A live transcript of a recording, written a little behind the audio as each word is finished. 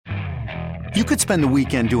You could spend the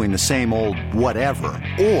weekend doing the same old whatever,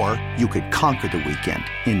 or you could conquer the weekend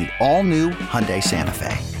in the all-new Hyundai Santa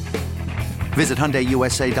Fe. Visit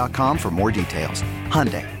HyundaiUSA.com for more details.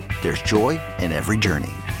 Hyundai, there's joy in every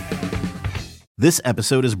journey. This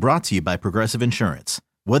episode is brought to you by Progressive Insurance.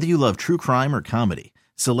 Whether you love true crime or comedy,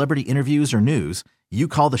 celebrity interviews or news, you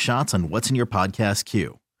call the shots on what's in your podcast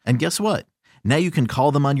queue. And guess what? Now you can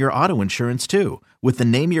call them on your auto insurance too with the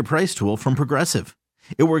Name Your Price tool from Progressive.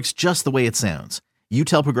 It works just the way it sounds. You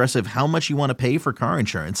tell Progressive how much you want to pay for car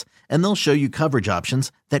insurance, and they'll show you coverage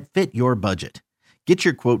options that fit your budget. Get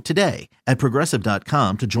your quote today at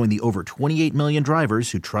Progressive.com to join the over 28 million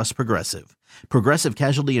drivers who trust Progressive. Progressive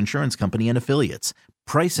Casualty Insurance Company and Affiliates.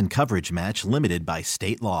 Price and coverage match limited by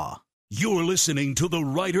state law. You're listening to the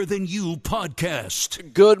Writer Than You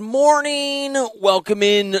podcast. Good morning. Welcome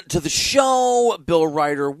in to the show. Bill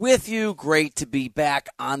Ryder with you. Great to be back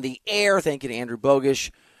on the air. Thank you to Andrew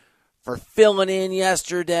Bogish for filling in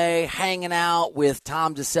yesterday, hanging out with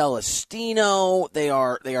Tom DeCelestino. They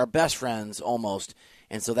are best friends almost,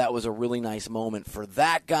 and so that was a really nice moment for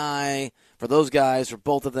that guy, for those guys, for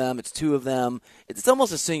both of them. It's two of them. It's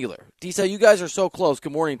almost a singular. DeCel, you guys are so close.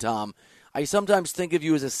 Good morning, Tom. I sometimes think of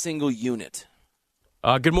you as a single unit.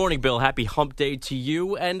 Good morning, Bill. Happy hump day to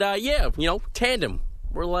you. And, tandem.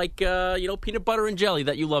 We're like, peanut butter and jelly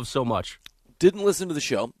that you love so much. Didn't listen to the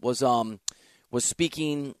show. Was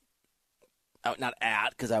speaking, not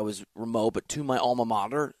at, because I was remote, but to my alma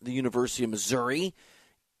mater, the University of Missouri,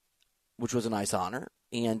 which was a nice honor.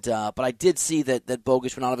 And but I did see that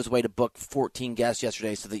Bogish went out of his way to book 14 guests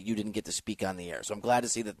yesterday so that you didn't get to speak on the air. So I'm glad to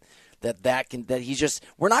see that he's just,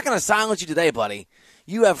 we're not going to silence you today, buddy.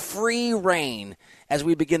 You have free reign as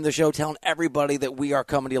we begin the show, telling everybody that we are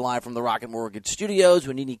coming to you live from the Rocket Mortgage Studios.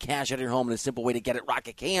 When you need cash out of your home, and a simple way to get it,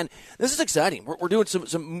 Rocket can. This is exciting. We're doing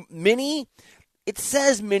some mini, it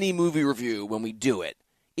says mini movie review when we do it.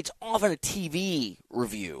 It's often a TV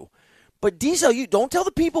review. But Diesel, you don't tell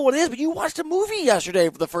the people what it is, but you watched a movie yesterday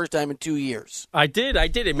for the first time in 2 years. I did.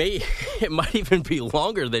 It might even be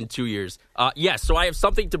longer than 2 years. Yes, so I have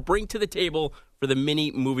something to bring to the table for the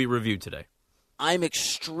mini movie review today. I'm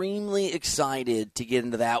extremely excited to get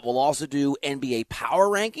into that. We'll also do NBA Power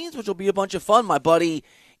Rankings, which will be a bunch of fun. My buddy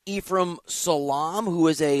Ephraim Salam, who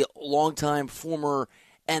is a longtime former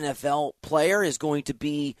NFL player, is going to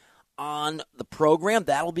be on the program.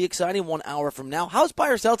 That'll be exciting 1 hour from now. How's buy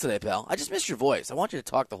or sell today, pal? I just missed your voice. I want you to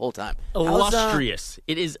talk the whole time. Illustrious.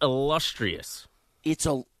 It is illustrious. It's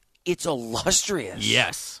illustrious.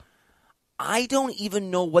 Yes. I don't even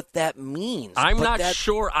know what that means. I'm not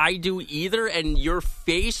sure I do either, and your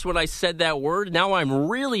face when I said that word, now I'm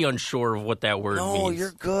really unsure of what that word means. No,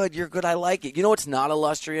 you're good. You're good. I like it. You know what's not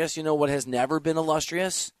illustrious? You know what has never been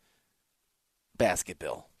illustrious?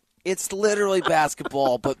 Basketball. It's literally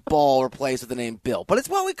basketball, but ball replaced with the name Bill. But it's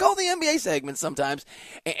what we call the NBA segment sometimes.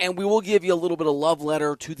 And we will give you a little bit of love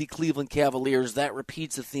letter to the Cleveland Cavaliers. That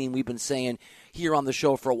repeats a theme we've been saying here on the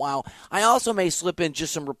show for a while. I also may slip in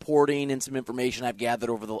just some reporting and some information I've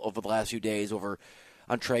gathered over the last few days on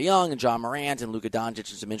Trae Young and John Morant and Luka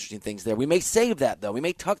Doncic and some interesting things there. We may save that, though. We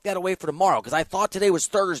may tuck that away for tomorrow because I thought today was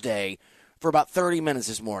Thursday for about 30 minutes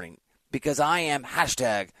this morning because I am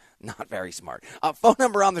 #not very smart. Phone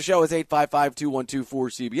number on the show is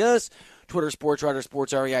 855-212-4CBS. Twitter, Sports Writer,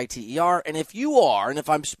 Sports REITER. And if you are,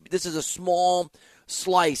 this is a small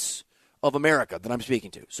slice of America that I'm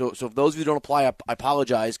speaking to. So if those of you who don't apply, I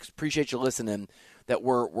apologize. Appreciate you listening. That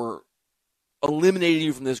we're eliminating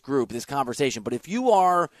you from this group, this conversation. But if you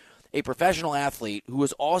are a professional athlete who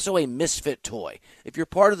is also a misfit toy, if you're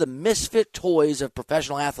part of the misfit toys of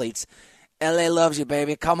professional athletes, LA loves you,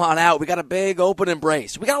 baby. Come on out. We got a big open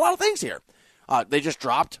embrace. We got a lot of things here. They just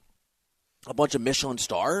dropped a bunch of Michelin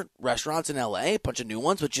star restaurants in LA, a bunch of new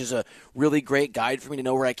ones, which is a really great guide for me to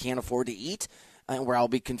know where I can't afford to eat and where I'll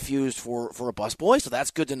be confused for a busboy. So that's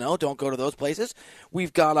good to know. Don't go to those places.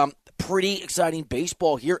 We've got pretty exciting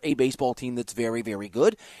baseball here, a baseball team that's very, very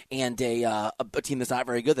good, and a team that's not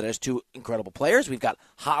very good that has two incredible players. We've got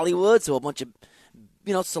Hollywood, so a bunch of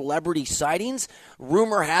celebrity sightings.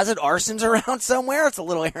 Rumor has it arson's around somewhere. It's a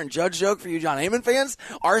little Aaron Judge joke for you John Heyman fans.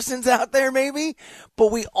 Arson's out there maybe.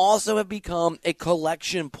 But we also have become a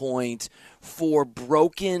collection point for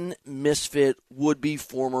broken, misfit, would-be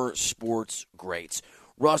former sports greats.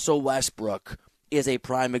 Russell Westbrook is a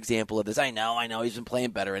prime example of this. I know. He's been playing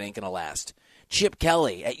better. It ain't going to last. Chip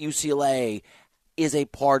Kelly at UCLA is a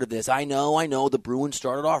part of this. I know the Bruins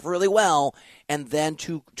started off really well, and then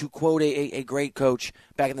to quote a great coach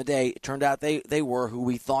back in the day, it turned out they were who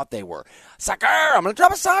we thought they were. Soccer! I'm going to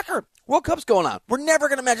drop a soccer. World Cup's going on. We're never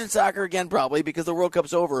going to mention soccer again probably because the World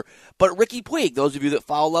Cup's over. But Ricky Puig, those of you that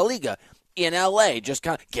follow La Liga, in L.A. Just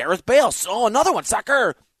kind of Gareth Bale. Oh, another one,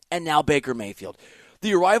 sucker. And now Baker Mayfield.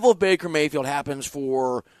 The arrival of Baker Mayfield happens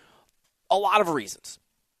for a lot of reasons.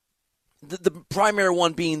 The primary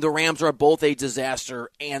one being the Rams are both a disaster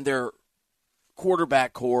and their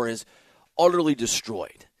quarterback core is utterly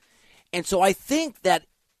destroyed. And so I think that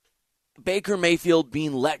Baker Mayfield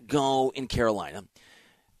being let go in Carolina,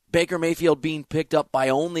 Baker Mayfield being picked up by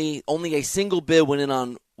only a single bid went in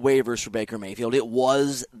on waivers for Baker Mayfield. It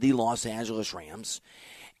was the Los Angeles Rams.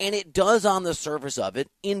 And it does, on the surface of it,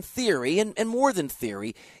 in theory, and more than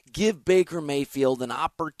theory, give Baker Mayfield an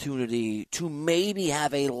opportunity to maybe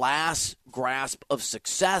have a last grasp of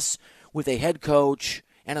success with a head coach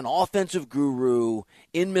and an offensive guru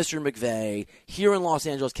in Mr. McVay here in Los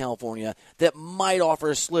Angeles, California, that might offer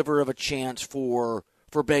a sliver of a chance for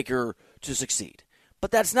Baker to succeed. But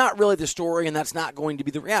that's not really the story, and that's not going to be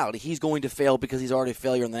the reality. He's going to fail because he's already a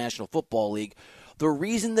failure in the National Football League. The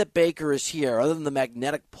reason that Baker is here, other than the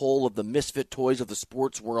magnetic pull of the misfit toys of the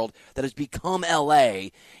sports world that has become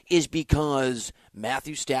L.A., is because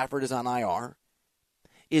Matthew Stafford is on IR,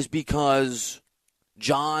 is because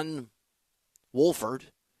John Wolford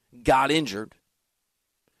got injured,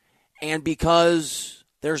 and because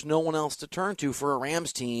there's no one else to turn to for a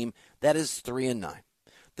Rams team that is 3-9.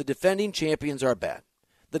 The defending champions are bad.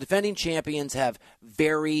 The defending champions have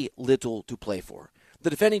very little to play for. The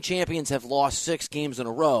defending champions have lost 6 games in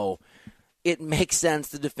a row. It makes sense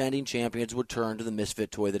the defending champions would turn to the misfit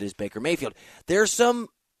toy that is Baker Mayfield. There's some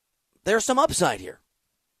upside here.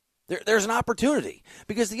 There's an opportunity.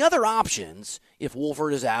 Because the other options, if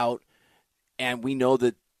Wolford is out and we know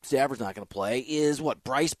that Stafford's not going to play, is what?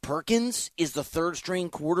 Bryce Perkins is the third-string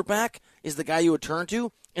quarterback, is the guy you would turn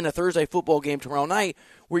to in a Thursday football game tomorrow night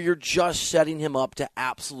where you're just setting him up to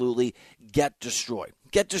absolutely get destroyed.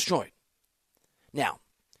 Get destroyed. Now,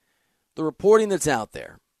 the reporting that's out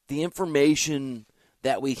there, the information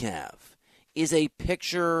that we have, is a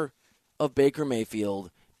picture of Baker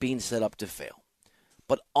Mayfield being set up to fail.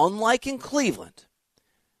 But unlike in Cleveland,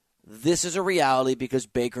 this is a reality because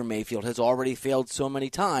Baker Mayfield has already failed so many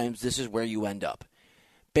times, this is where you end up.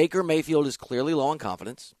 Baker Mayfield is clearly low on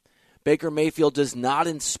confidence. Baker Mayfield does not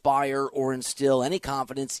inspire or instill any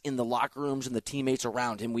confidence in the locker rooms and the teammates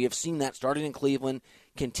around him. We have seen that starting in Cleveland,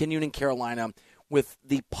 continuing in Carolina, with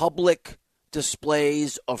the public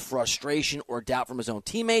displays of frustration or doubt from his own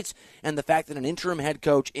teammates and the fact that an interim head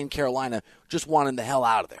coach in Carolina just wanted him the hell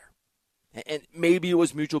out of there. And maybe it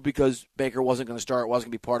was mutual because Baker wasn't going to start,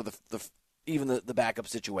 wasn't going to be part of even the backup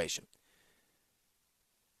situation.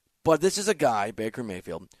 But this is a guy, Baker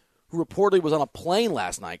Mayfield, who reportedly was on a plane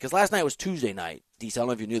last night, because last night was Tuesday night. DC, I don't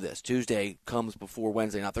know if you knew this. Tuesday comes before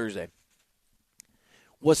Wednesday, not Thursday.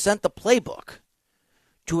 Was sent the playbook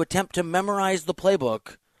to attempt to memorize the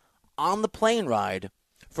playbook on the plane ride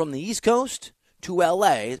from the East Coast to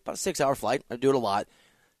L.A. It's about a 6-hour flight. I do it a lot.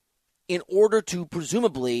 In order to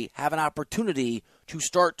presumably have an opportunity to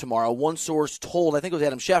start tomorrow. One source told, I think it was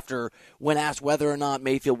Adam Schefter, when asked whether or not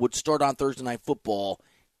Mayfield would start on Thursday Night Football,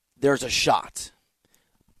 there's a shot.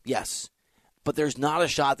 Yes, but there's not a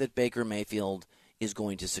shot that Baker Mayfield is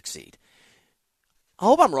going to succeed. I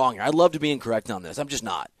hope I'm wrong here. I'd love to be incorrect on this. I'm just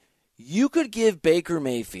not. You could give Baker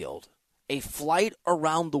Mayfield a flight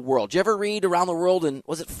around the world. Did you ever read around the world in,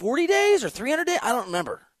 was it 40 days or 300 days? I don't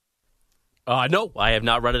remember. No, I have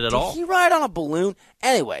not read it at all. Did he ride on a balloon?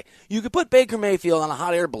 Anyway, you could put Baker Mayfield on a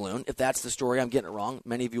hot air balloon, if that's the story. I'm getting it wrong.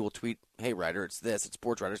 Many of you will tweet, hey, Ryder, it's this. It's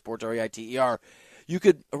Sports Ryder, Sports R-E-I-T-E-R. You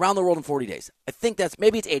could, around the world in 40 days. I think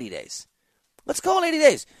maybe it's 80 days. Let's call it 80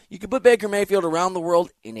 days. You could put Baker Mayfield around the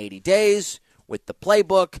world in 80 days with the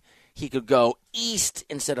playbook. He could go east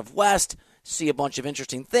instead of west, see a bunch of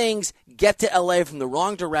interesting things, get to L.A. from the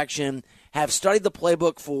wrong direction, have studied the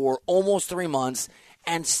playbook for almost 3 months,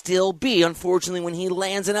 and still be, unfortunately, when he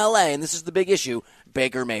lands in L.A., and this is the big issue,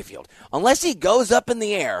 Baker Mayfield. Unless he goes up in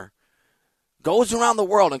the air, goes around the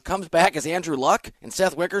world, and comes back as Andrew Luck and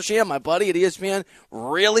Seth Wickersham, my buddy at ESPN,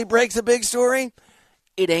 really breaks a big story,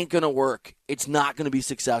 it ain't going to work. It's not going to be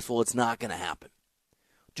successful. It's not going to happen.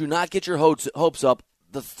 Do not get your hopes up,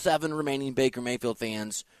 the 7 remaining Baker Mayfield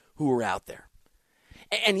fans who are out there.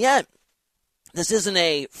 And yet, this isn't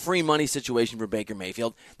a free money situation for Baker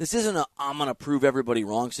Mayfield. This isn't a I'm going to prove everybody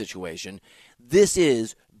wrong situation. This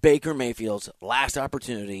is Baker Mayfield's last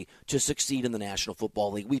opportunity to succeed in the National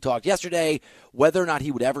Football League. We talked yesterday whether or not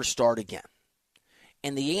he would ever start again.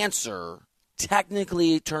 And the answer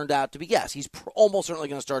technically turned out to be yes. He's almost certainly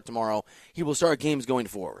going to start tomorrow. He will start games going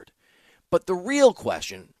forward. But the real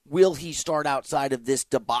question, will he start outside of this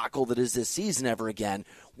debacle that is this season ever again,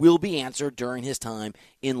 will be answered during his time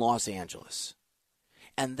in Los Angeles.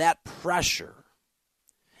 And that pressure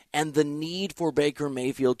and the need for Baker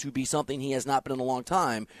Mayfield to be something he has not been in a long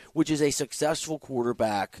time, which is a successful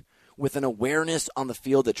quarterback with an awareness on the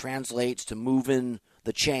field that translates to moving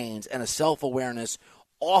the chains and a self-awareness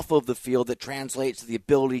off of the field that translates to the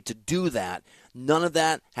ability to do that. None of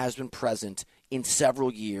that has been present in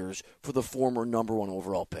several years for the former number 1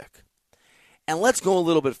 overall pick. And let's go a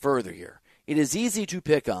little bit further here. It is easy to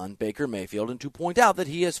pick on Baker Mayfield and to point out that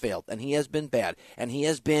he has failed and he has been bad and he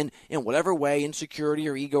has been, in whatever way, insecurity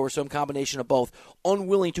or ego or some combination of both,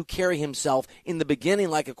 unwilling to carry himself in the beginning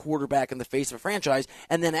like a quarterback in the face of a franchise,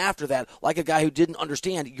 and then after that like a guy who didn't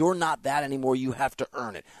understand you're not that anymore, you have to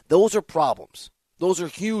earn it. Those are problems. Those are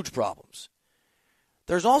huge problems.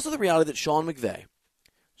 There's also the reality that Sean McVay,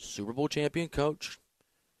 Super Bowl champion coach,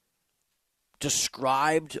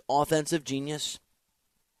 described offensive genius,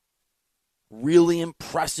 really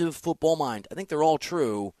impressive football mind, I think they're all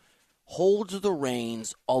true, holds the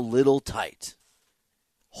reins a little tight.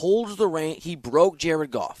 Holds the rein. He broke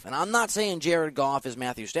Jared Goff. And I'm not saying Jared Goff is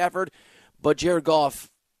Matthew Stafford, but Jared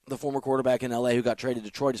Goff, the former quarterback in L.A. who got traded to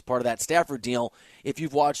Detroit as part of that Stafford deal, if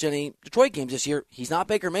you've watched any Detroit games this year, he's not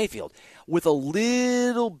Baker Mayfield. With a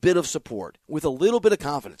little bit of support, with a little bit of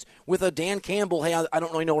confidence, with a Dan Campbell, hey, I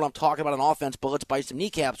don't really know what I'm talking about on offense, but let's bite some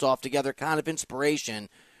kneecaps off together kind of inspiration,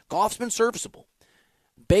 Goff's been serviceable.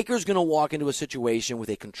 Baker's going to walk into a situation with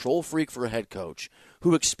a control freak for a head coach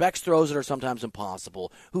who expects throws that are sometimes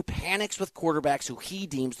impossible, who panics with quarterbacks who he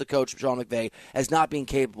deems, the coach, Sean McVay, as not being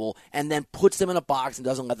capable, and then puts them in a box and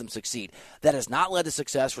doesn't let them succeed. That has not led to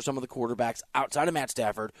success for some of the quarterbacks outside of Matt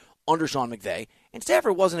Stafford under Sean McVay. And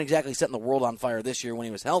Stafford wasn't exactly setting the world on fire this year when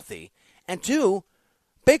he was healthy. And 2,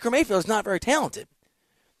 Baker Mayfield is not very talented.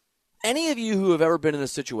 Any of you who have ever been in a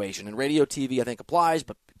situation, and radio, TV, I think applies,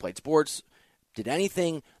 but played sports, did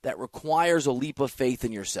anything that requires a leap of faith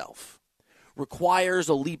in yourself, requires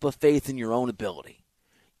a leap of faith in your own ability.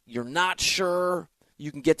 You're not sure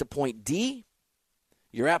you can get to point D.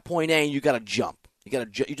 You're at point A and you got to jump.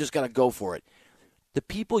 You just got to go for it. The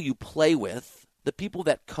people you play with, the people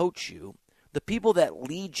that coach you, the people that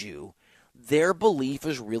lead you, their belief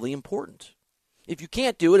is really important. If you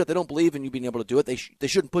can't do it, if they don't believe in you being able to do it, they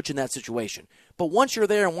shouldn't put you in that situation. But once you're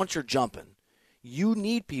there and once you're jumping, you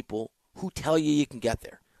need people who tell you can get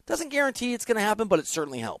there. Doesn't guarantee it's going to happen, but it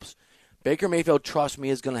certainly helps. Baker Mayfield, trust me,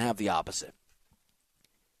 is going to have the opposite.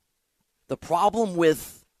 The problem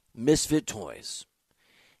with misfit toys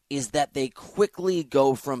is that they quickly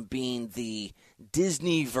go from being the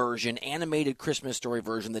Disney version, animated Christmas story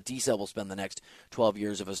version that D-Cell will spend the next 12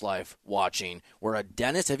 years of his life watching, where a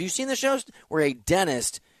dentist, have you seen the shows? Where a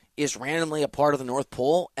dentist is randomly a part of the North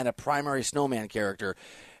Pole and a primary snowman character.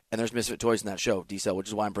 And there's misfit toys in that show, D-Cell, which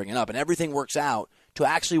is why I'm bringing it up. And everything works out to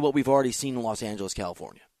actually what we've already seen in Los Angeles,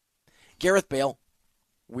 California. Gareth Bale,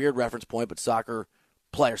 weird reference point, but soccer,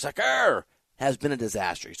 has been a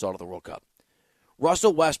disaster. You saw it at the World Cup.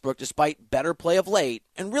 Russell Westbrook, despite better play of late,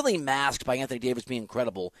 and really masked by Anthony Davis being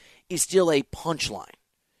incredible, is still a punchline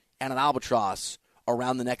and an albatross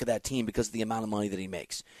around the neck of that team because of the amount of money that he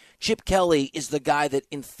makes. Chip Kelly is the guy that,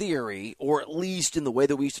 in theory, or at least in the way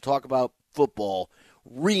that we used to talk about football,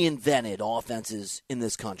 reinvented offenses in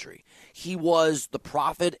this country. He was the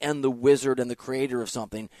prophet and the wizard and the creator of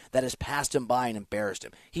something that has passed him by and embarrassed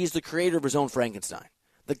him. He's the creator of his own Frankenstein.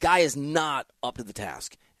 The guy is not up to the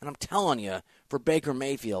task. And I'm telling you, for Baker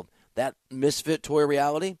Mayfield, that misfit toy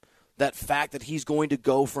reality, that fact that he's going to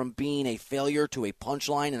go from being a failure to a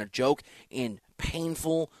punchline and a joke in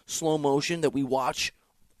painful slow motion that we watch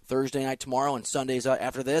Thursday night tomorrow and Sundays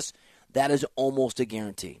after this, that is almost a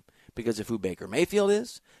guarantee. Because of who Baker Mayfield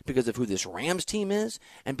is, because of who this Rams team is,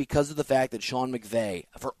 and because of the fact that Sean McVay,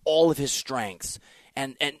 for all of his strengths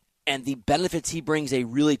and the benefits he brings a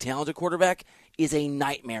really talented quarterback, is a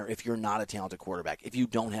nightmare if you're not a talented quarterback, if you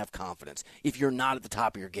don't have confidence, if you're not at the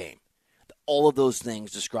top of your game. All of those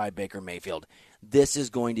things describe Baker Mayfield. This is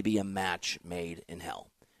going to be a match made in hell.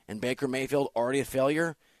 And Baker Mayfield, already a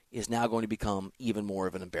failure, is now going to become even more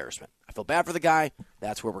of an embarrassment. I feel bad for the guy.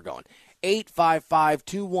 That's where we're going.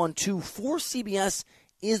 855-212-4CBS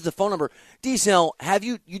is the phone number. D-Cell,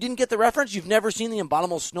 you didn't get the reference? You've never seen the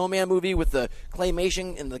Abominable Snowman movie with the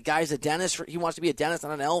claymation and the guy's a dentist? He wants to be a dentist,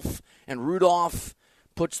 not an elf. And Rudolph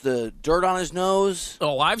puts the dirt on his nose.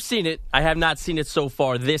 Oh, I've seen it. I have not seen it so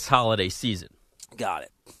far this holiday season. Got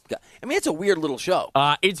it. I mean, it's a weird little show.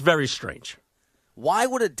 It's very strange. Why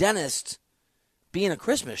would a dentist be in a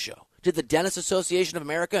Christmas show? Did the Dentist Association of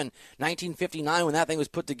America in 1959, when that thing was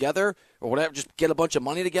put together, or whatever, just get a bunch of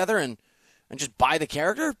money together and just buy the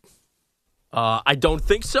character? I don't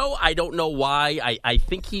think so. I don't know why. I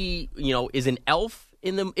think he, is an elf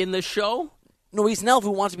in the show. No, he's an elf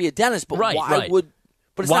who wants to be a dentist, but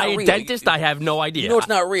But it's Why not a real. dentist? I have no idea. You know it's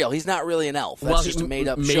not real. He's not really an elf. That's just a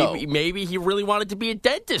made-up show. Maybe he really wanted to be a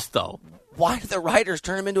dentist, though. Why did the writers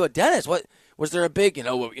turn him into a dentist? What was there a big?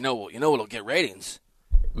 What'll get ratings?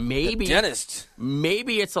 Maybe The dentist.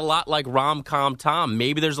 Maybe it's a lot like Rom-Com Tom.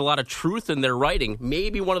 Maybe there's a lot of truth in their writing.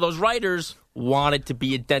 Maybe one of those writers wanted to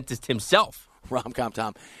be a dentist himself. Rom-Com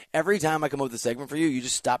Tom. Every time I come up with a segment for you, you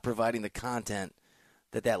just stop providing the content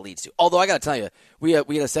that leads to. Although I got to tell you, we had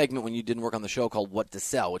a segment when you didn't work on the show called What to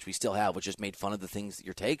Sell, which we still have, which just made fun of the things,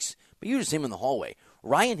 your takes. But you just see him in the hallway.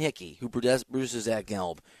 Ryan Hickey, who produces at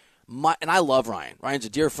Gelb, and I love Ryan. Ryan's a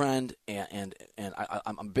dear friend, and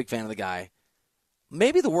I'm a big fan of the guy.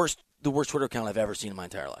 Maybe the worst Twitter account I've ever seen in my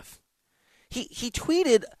entire life. He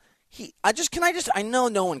tweeted. I know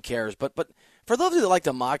no one cares, but for those of you that like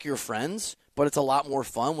to mock your friends, but it's a lot more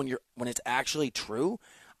fun when it's actually true.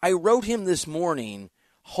 I wrote him this morning,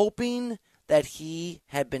 hoping that he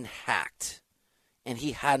had been hacked, and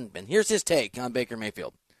he hadn't been. Here's his take on Baker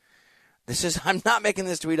Mayfield. I'm not making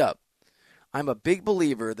this tweet up. I'm a big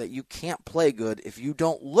believer that you can't play good if you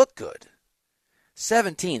don't look good.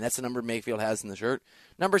 17, that's the number Mayfield has in the shirt.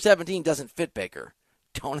 Number 17 doesn't fit Baker.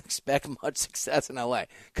 Don't expect much success in L.A.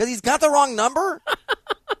 Because he's got the wrong number?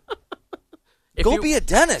 Go be a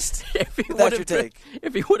dentist. If he would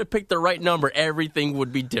have picked the right number, everything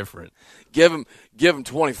would be different. Give him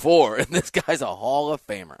 24, and this guy's a Hall of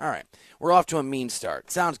Famer. All right, we're off to a mean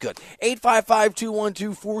start. Sounds good.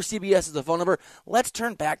 855-212-4CBS is the phone number. Let's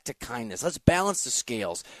turn back to kindness. Let's balance the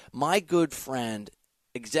scales. My good friend,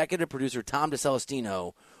 executive producer Tom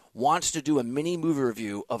DeCelestino, wants to do a mini movie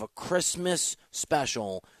review of a Christmas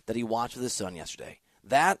special that he watched with his son yesterday.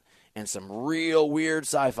 That and some real weird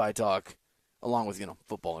sci-fi talk, along with,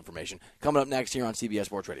 football information. Coming up next here on CBS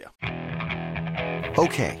Sports Radio.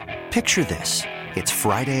 Okay, picture this. It's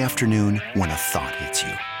Friday afternoon when a thought hits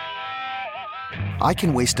you. I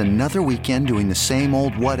can waste another weekend doing the same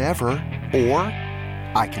old whatever, or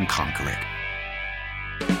I can conquer it.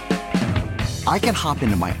 I can hop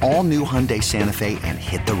into my all-new Hyundai Santa Fe and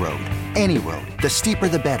hit the road. Any road. The steeper,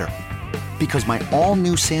 the better. Because my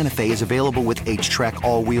all-new Santa Fe is available with H-Track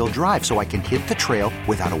all-wheel drive, so I can hit the trail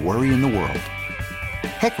without a worry in the world.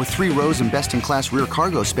 Heck, with 3 rows and best-in-class rear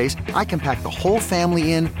cargo space, I can pack the whole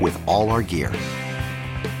family in with all our gear.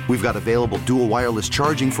 We've got available dual wireless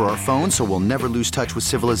charging for our phones, so we'll never lose touch with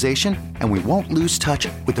civilization, and we won't lose touch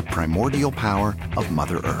with the primordial power of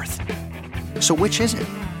Mother Earth. So which is it?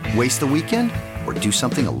 Waste the weekend or do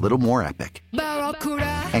something a little more epic?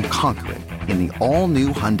 And conquer it in the all-new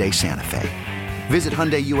Hyundai Santa Fe. Visit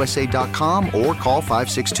HyundaiUSA.com or call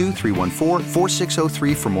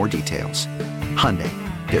 562-314-4603 for more details. Hyundai,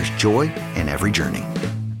 there's joy in every journey.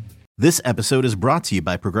 This episode is brought to you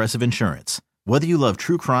by Progressive Insurance. Whether you love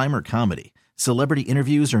true crime or comedy, celebrity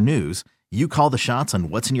interviews or news, you call the shots on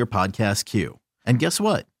what's in your podcast queue. And guess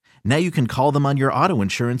what? Now you can call them on your auto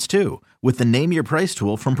insurance too with the Name Your Price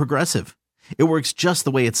tool from Progressive. It works just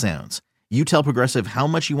the way it sounds. You tell Progressive how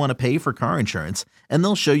much you want to pay for car insurance, and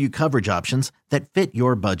they'll show you coverage options that fit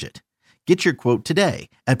your budget. Get your quote today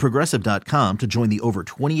at Progressive.com to join the over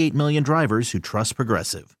 28 million drivers who trust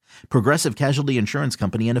Progressive. Progressive Casualty Insurance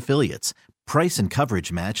Company and Affiliates. Price and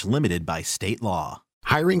coverage match limited by state law.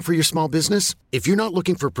 Hiring for your small business? If you're not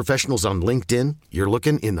looking for professionals on LinkedIn, you're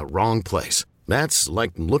looking in the wrong place. That's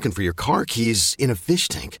like looking for your car keys in a fish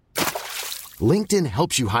tank. LinkedIn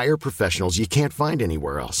helps you hire professionals you can't find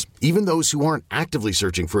anywhere else, even those who aren't actively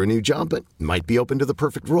searching for a new job but might be open to the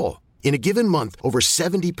perfect role. In a given month, over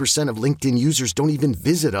 70% of LinkedIn users don't even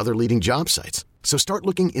visit other leading job sites. So start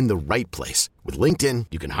looking in the right place. With LinkedIn,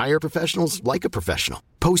 you can hire professionals like a professional.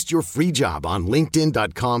 Post your free job on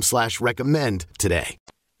linkedin.com/recommend today.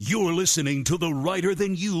 You're listening to the Writer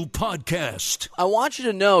Than You podcast. I want you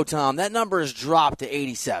to know, Tom, that number has dropped to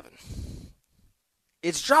 87.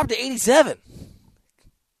 It's dropped to 87.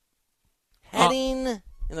 Heading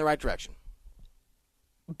in the right direction.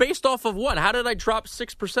 Based off of what? How did I drop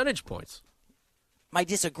 6 percentage points? My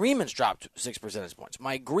disagreements dropped 6 percentage points.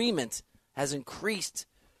 My agreement has increased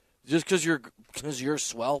just because you're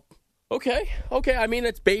swell. Okay. I mean,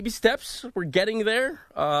 it's baby steps. We're getting there.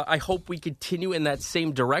 I hope we continue in that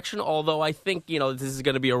same direction, although I think, this is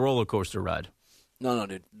going to be a roller coaster ride. No,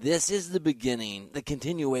 dude. This is the beginning, the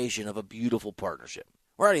continuation of a beautiful partnership.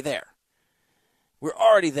 We're already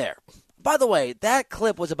there. By the way, that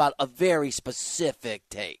clip was about a very specific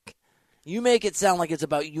take. You make it sound like it's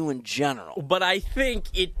about you in general. But I think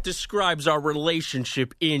it describes our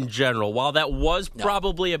relationship in general. While that was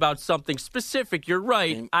probably about something specific, you're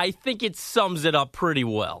right. I think it sums it up pretty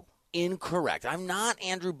well. Incorrect. I'm not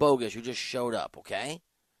Andrew Bogus who just showed up, okay?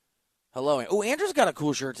 Hello. Oh, Andrew's got a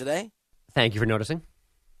cool shirt today. Thank you for noticing.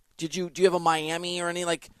 Do you have a Miami or any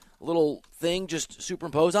like little thing just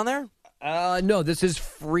superimposed on there? No, this is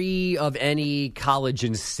free of any college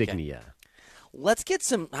insignia. Okay. Let's get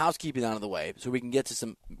some housekeeping out of the way so we can get to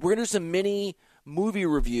some. We're gonna do some mini movie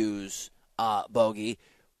reviews. Bogey,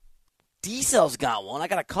 D-Cell's got one. I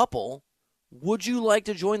got a couple. Would you like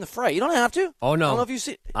to join the fray? You don't have to. Oh no, I don't know if you've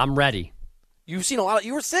seen. I'm ready. You've seen a lot.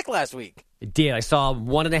 You were sick last week. I did. I saw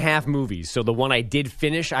 1.5 movies. So the one I did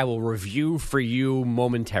finish, I will review for you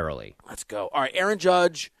momentarily. Let's go. All right, Aaron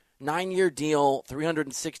Judge, 9-year deal,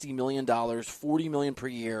 $360 million, $40 million per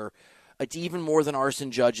year. It's even more than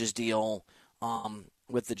Arson Judge's deal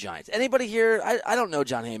with the Giants. Anybody here? I don't know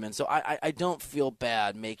John Heyman, so I don't feel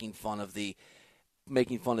bad making fun of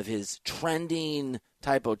his trending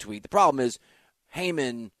typo tweet. The problem is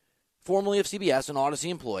Heyman, formerly of CBS, an Odyssey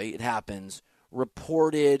employee, it happens,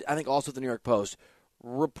 reported, I think also the New York Post,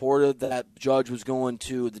 reported that Judge was going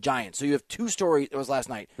to the Giants. So you have two stories. It was last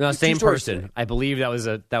night. No, same person. I believe that was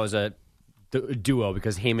a duo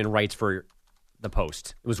because Heyman writes for the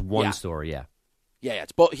Post. It was one story, yeah. Yeah,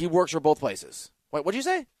 it's he works for both places. Wait, what'd you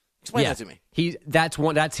say? Explain that to me.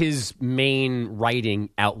 That's his main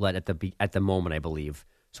writing outlet at the moment, I believe.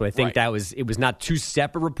 So I think it was not two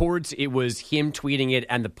separate reports. It was him tweeting it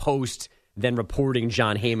and the Post then reporting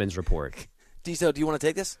John Heyman's report. Diesel, do you want to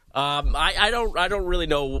take this? I don't really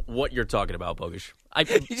know what you're talking about, Bogish.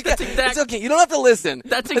 It's okay. You don't have to listen.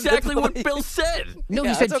 That's exactly what Bill said. No,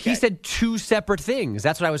 he said two separate things.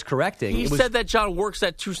 That's what I was correcting. He said that John works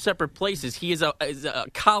at two separate places. He is a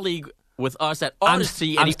colleague with us at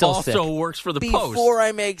Odyssey, and he also works for the Post. Before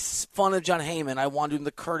I make fun of John Heyman, I want to do him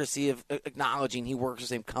the courtesy of acknowledging he works for the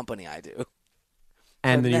same company I do.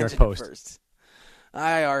 And the New York Post. First.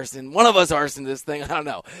 I arson. One of us arsoned this thing. I don't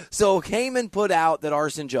know. So Heyman put out that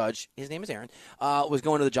Arson Judge, his name is Aaron, was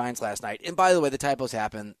going to the Giants last night. And by the way, the typos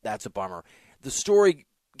happen. That's a bummer.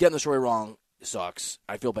 Getting the story wrong sucks.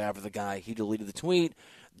 I feel bad for the guy. He deleted the tweet.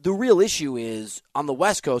 The real issue is on the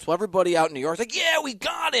West Coast, well, everybody out in New York is like, yeah, we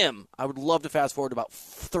got him. I would love to fast forward about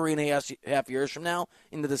 3.5 years from now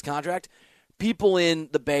into this contract. People in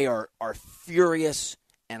the Bay are furious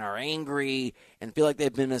and are angry and feel like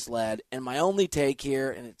they've been misled. And my only take here,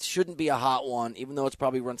 and it shouldn't be a hot one, even though it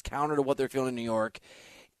probably runs counter to what they're feeling in New York,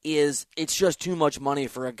 is it's just too much money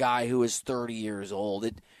for a guy who is 30 years old.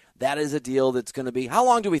 That is a deal that's going to be – how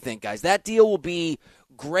long do we think, guys? That deal will be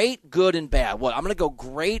great, good, and bad. What, I'm going to go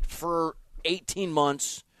great for 18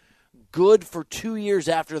 months, good for 2 years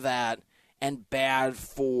after that, and bad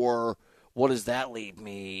for – what does that leave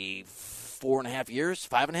me, 4.5 years,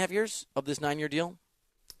 5.5 years of this 9-year deal?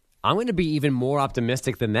 I'm going to be even more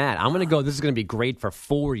optimistic than that. I'm going to go, this is going to be great for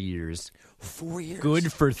 4 years. 4 years?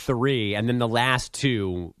 Good for 3, and then the last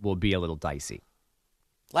 2 will be a little dicey.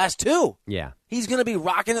 Last 2? Yeah. He's going to be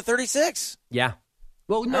rocking at 36? Yeah.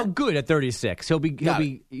 Well, no, good at 36. He'll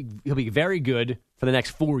be very good for the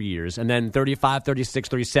next 4 years, and then 35, 36,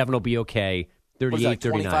 37 will be okay. 38,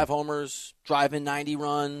 39. 25 homers, driving 90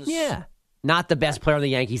 runs. Yeah. Not the best player on the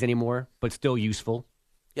Yankees anymore, but still useful.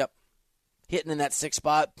 Yep. Hitting in that 6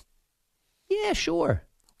 spot. Yeah, sure.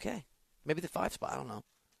 Okay. Maybe the 5 spot. I don't know.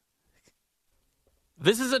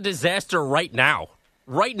 This is a disaster right now.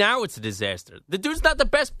 Right now, it's a disaster. The dude's not the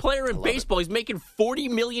best player in baseball. He's making $40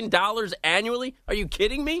 million annually. Are you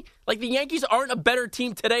kidding me? Like, the Yankees aren't a better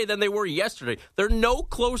team today than they were yesterday. They're no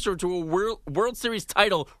closer to a World Series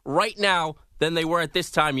title right now than they were at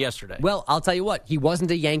this time yesterday. Well, I'll tell you what. He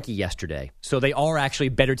wasn't a Yankee yesterday, so they are actually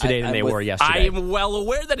better today than they were yesterday. I am well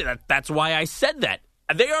aware that's why I said that.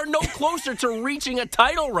 They are no closer to reaching a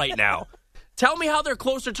title right now. Tell me how they're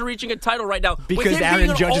closer to reaching a title right now. Because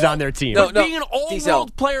Aaron Judge is on their team. Being an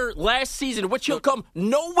all-world player last season, which he'll come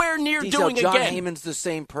nowhere near doing John again. Heyman's the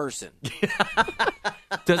same person.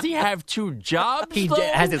 Does he have 2 jobs, He though?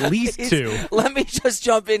 has at least 2. Let me just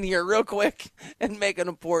jump in here real quick and make an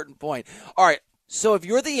important point. All right, so if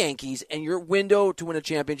you're the Yankees and your window to win a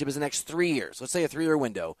championship is the next 3 years, let's say a 3-year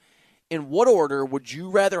window, in what order would you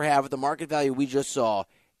rather have at the market value we just saw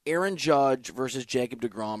Aaron Judge versus Jacob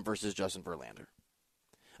deGrom versus Justin Verlander?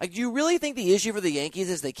 Like, do you really think the issue for the Yankees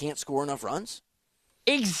is they can't score enough runs?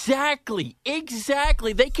 Exactly.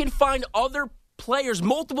 They can find other players,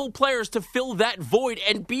 multiple players, to fill that void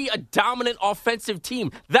and be a dominant offensive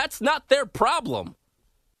team. That's not their problem.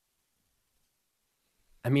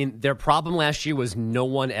 I mean, their problem last year was no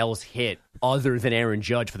one else hit other than Aaron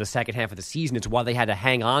Judge for the second half of the season. It's why they had to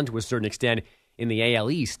hang on to a certain extent in the AL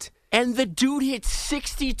East. And the dude hit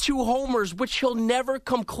 62 homers, which he'll never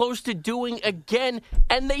come close to doing again,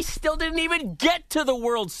 and they still didn't even get to the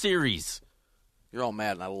World Series. You're all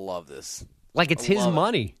mad, and I love this. Like it's his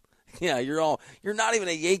money. Yeah, you're not even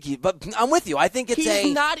a Yankee, but I'm with you. I think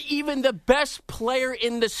He's not even the best player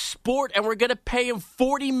in the sport, and we're going to pay him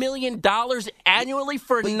 $40 million annually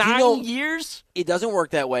for 9 years? It doesn't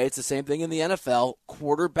work that way. It's the same thing in the NFL.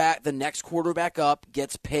 The next quarterback up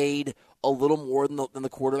gets paid a little more than the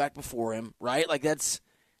quarterback before him, right? Like it's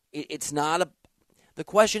not the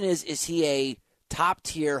question is he a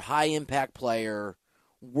top-tier, high-impact player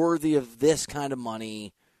worthy of this kind of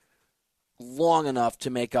money long enough to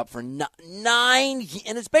make up for 9,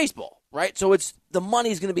 and it's baseball, right? So the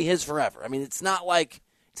money's going to be his forever. I mean, it's not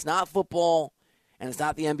football, and it's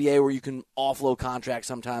not the NBA where you can offload contracts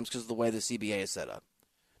sometimes because of the way the CBA is set up.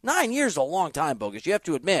 9 years is a long time, Bogus. You have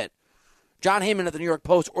to admit, John Heyman at the New York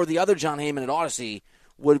Post or the other John Heyman at Odyssey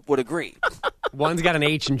would agree. One's got an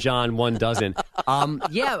H in John, one doesn't.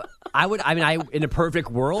 Yeah, I would. I mean, in a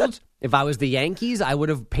perfect world, if I was the Yankees, I would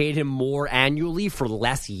have paid him more annually for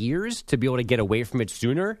less years to be able to get away from it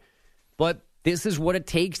sooner. But this is what it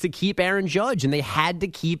takes to keep Aaron Judge, and they had to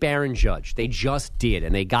keep Aaron Judge. They just did,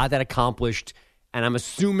 and they got that accomplished. And I'm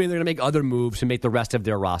assuming they're going to make other moves to make the rest of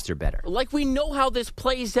their roster better. Like, we know how this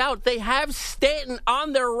plays out. They have Stanton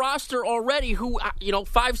on their roster already who,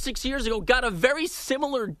 5-6 years ago got a very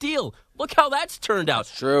similar deal. Look how that's turned out.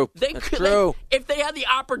 That's true. That's true. If they had the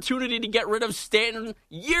opportunity to get rid of Stanton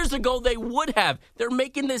years ago, they would have. They're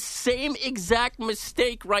making the same exact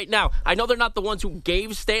mistake right now. I know they're not the ones who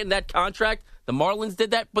gave Stanton that contract. The Marlins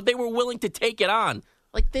did that, but they were willing to take it on.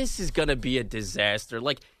 Like, this is going to be a disaster.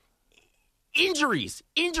 Like, Injuries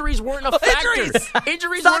weren't a factor.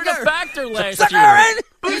 Injuries weren't a factor last year.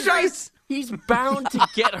 He's bound to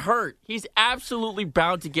get hurt. He's absolutely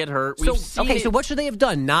bound to get hurt. So what should they have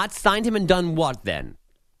done? Not signed him and done what then?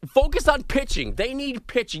 Focus on pitching. They need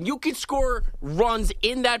pitching. You can score runs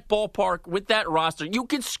in that ballpark with that roster. You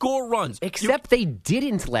can score runs. Except they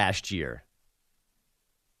didn't last year.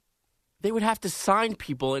 They would have to sign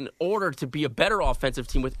people in order to be a better offensive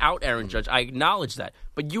team without Aaron Judge. I acknowledge that.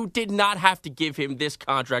 But you did not have to give him this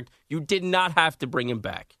contract. You did not have to bring him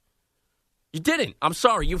back. You didn't. I'm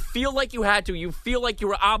sorry. You feel like you had to. You feel like you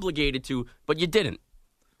were obligated to, but you didn't.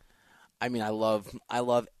 I mean, I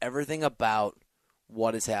love everything about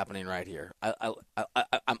what is happening right here. I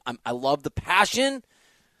love the passion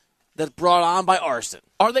that's brought on by Arson.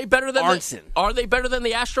 Are they better than Arson? Are they better than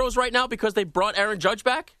the Astros right now because they brought Aaron Judge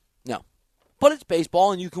back? No. But it's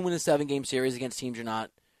baseball, and you can win a 7-game series against teams you're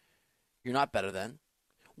not better than.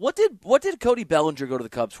 What did Cody Bellinger go to the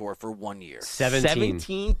Cubs for 1 year?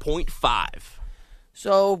 17.5.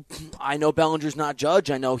 So I know Bellinger's not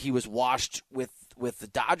Judge. I know he was washed with the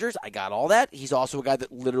Dodgers. I got all that. He's also a guy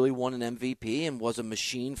that literally won an MVP and was a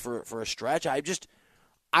machine for a stretch. I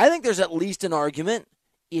think there's at least an argument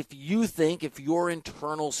if your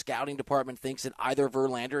internal scouting department thinks that either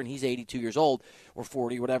Verlander, and he's 82 years old, or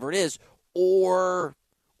 40, whatever it is, or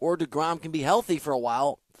DeGrom can be healthy for a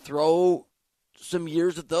while, throw some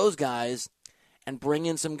years at those guys and bring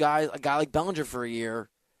in a guy like Bellinger for a year.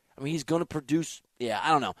 I mean, he's going to produce. Yeah,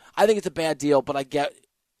 I don't know. I think it's a bad deal, but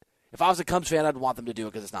if I was a Cubs fan, I'd want them to do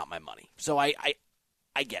it because it's not my money. So I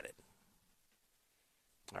get it.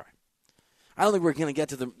 All right. I don't think we're going to get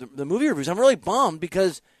to the movie reviews. I'm really bummed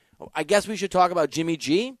because I guess we should talk about Jimmy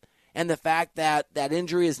G and the fact that that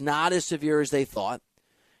injury is not as severe as they thought.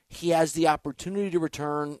 He has the opportunity to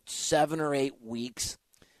return 7 or 8 weeks.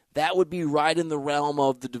 That would be right in the realm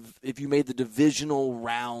of if you made the divisional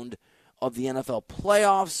round of the NFL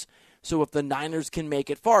playoffs. So if the Niners can make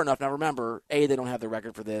it far enough, now remember, A, they don't have the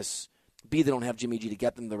record for this. B, they don't have Jimmy G to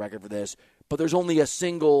get them the record for this. But there's only a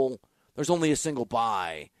single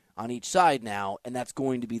bye on each side now, and that's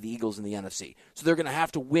going to be the Eagles in the NFC. So they're going to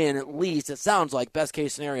have to win at least, it sounds like, best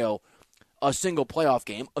case scenario, a single playoff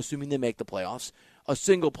game, assuming they make the playoffs, a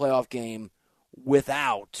single playoff game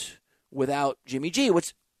without Jimmy G.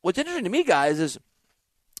 What's interesting to me, guys, is,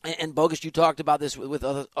 and Bogus, you talked about this with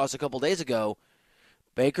us a couple days ago,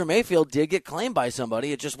 Baker Mayfield did get claimed by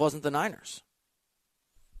somebody. It just wasn't the Niners.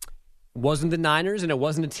 Wasn't the Niners, and it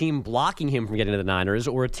wasn't a team blocking him from getting to the Niners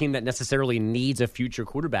or a team that necessarily needs a future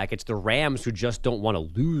quarterback. It's the Rams who just don't want to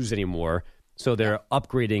lose anymore, so they're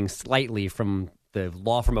upgrading slightly from the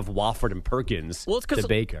law firm of Wofford and Perkins to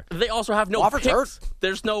Baker. They also have no Wofford's picks. hurt.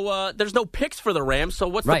 There's no picks for the Rams, so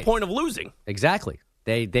what's the point of losing? Exactly.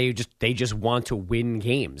 They just want to win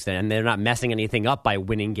games, and they're not messing anything up by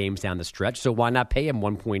winning games down the stretch. So why not pay him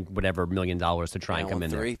 $1 million to try and come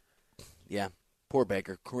in there? Yeah, poor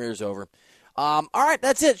Baker. Career's over. All right,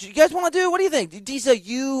 that's it. You guys want to do? What do you think, Disa?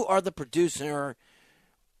 You are the producer.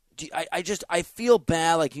 I feel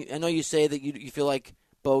bad. Like I know you say that you feel like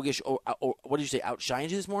Bogus or what did you say? Outshined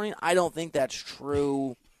you this morning? I don't think that's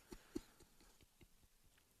true.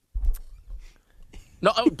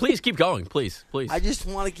 No, please keep going. Please. I just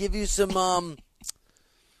want to give you some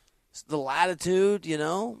the latitude,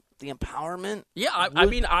 the empowerment. Yeah,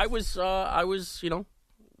 I was,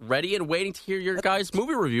 ready and waiting to hear your guys'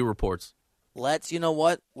 movie review reports. Let's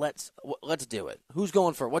do it. Who's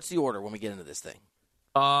going first? What's the order when we get into this thing?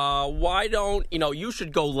 Why don't, you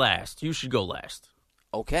should go last.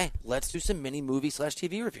 Okay, let's do some mini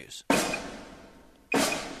movie/TV reviews.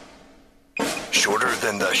 Shorter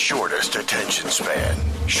than the shortest attention span.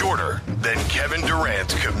 Shorter than Kevin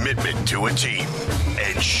Durant's commitment to a team.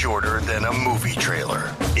 And shorter than a movie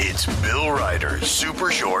trailer. It's Bill Ryder's Super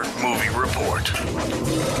Short Movie Report.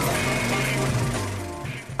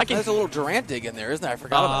 There's a little Durant dig in there, isn't there? I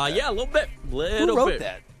forgot about that. Yeah, a little bit. Who wrote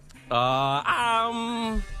that?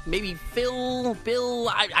 Maybe Bill,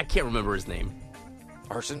 I can't remember his name.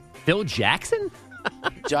 Arson? Phil Jackson?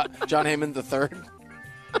 John Heyman III?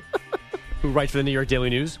 Who writes for the New York Daily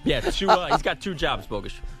News? Yeah, he's got 2 jobs,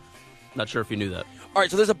 Bogus. Not sure if you knew that. All right,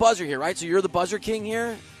 so there's a buzzer here, right? So you're the buzzer king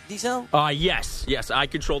here, Diesel? Yes, I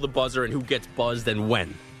control the buzzer and who gets buzzed and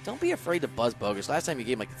when. Don't be afraid to buzz Bogus. Last time you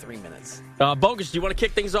gave him 3 minutes. Bogus, do you want to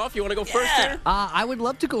kick things off? You want to go first here? I would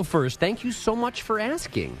love to go first. Thank you so much for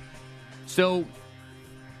asking. So,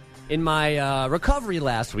 in my recovery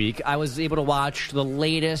last week, I was able to watch the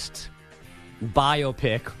latest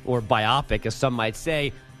biopic, or biopic as some might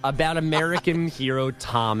say, about American hero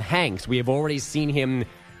Tom Hanks. We have already seen him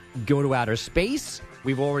go to outer space.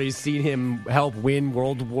 We've already seen him help win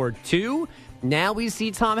World War II. Now we see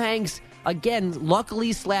Tom Hanks, again,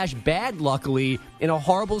 luckily/bad luckily, in a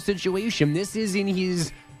horrible situation. This is in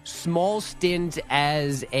his small stint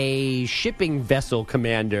as a shipping vessel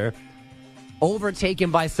commander, overtaken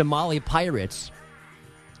by Somali pirates.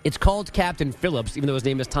 It's called Captain Phillips, even though his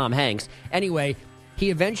name is Tom Hanks. Anyway, he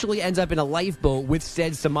eventually ends up in a lifeboat with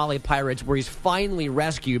said Somali pirates, where he's finally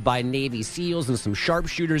rescued by Navy SEALs and some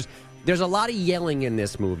sharpshooters. There's a lot of yelling in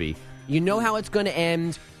this movie. You know how it's going to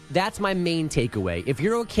end. That's my main takeaway. If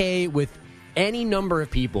you're okay with any number of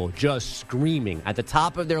people just screaming at the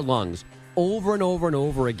top of their lungs over and over and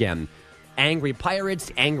over again, angry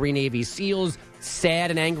pirates, angry Navy SEALs, sad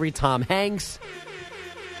and angry Tom Hanks,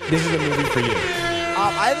 this is a movie for you.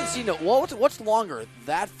 I haven't seen it. What's longer,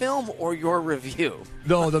 that film or your review?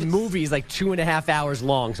 Though the movie is 2.5 hours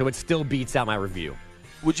long, so it still beats out my review.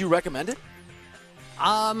 Would you recommend it?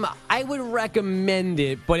 I would recommend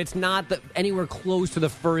it, but it's not anywhere close to the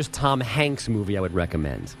first Tom Hanks movie I would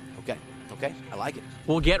recommend. Okay, I like it.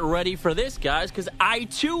 Well, get ready for this, guys, because I,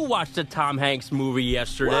 too, watched a Tom Hanks movie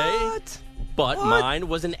yesterday. What? But mine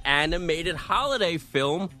was an animated holiday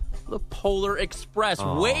film, The Polar Express,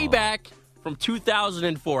 way back from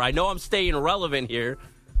 2004. I know I'm staying relevant here.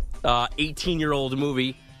 18-year-old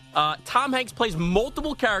movie. Tom Hanks plays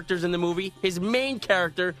multiple characters in the movie. His main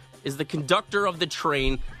character is the conductor of the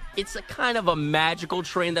train. It's a kind of a magical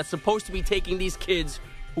train that's supposed to be taking these kids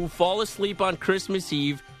who fall asleep on Christmas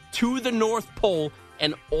Eve to the North Pole,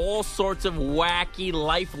 and all sorts of wacky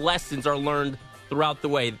life lessons are learned throughout the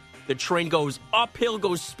way. The train goes uphill,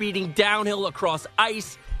 goes speeding downhill across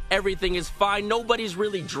ice. Everything is fine. Nobody's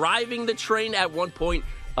really driving the train at one point.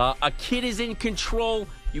 A kid is in control.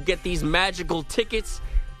 You get these magical tickets.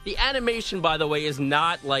 The animation, by the way, is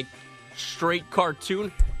not like straight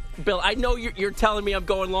cartoon. Bill, I know you're telling me I'm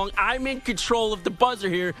going long. I'm in control of the buzzer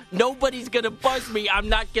here. Nobody's going to buzz me. I'm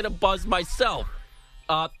not going to buzz myself.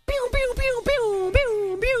 Pew, pew, pew, pew,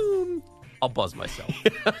 pew, pew. I'll buzz myself.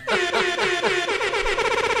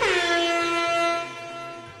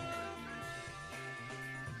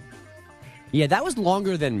 Yeah, that was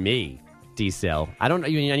longer than me, D-Cell. I don't know.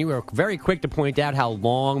 You were very quick to point out how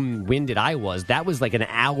long-winded I was. That was like an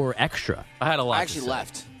hour extra. I had a lot. I actually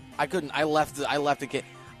left. I couldn't. I left again.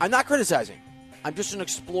 I'm not criticizing. I'm just an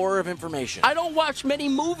explorer of information. I don't watch many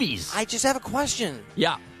movies. I just have a question.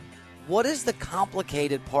 Yeah. What is the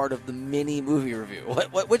complicated part of the mini movie review?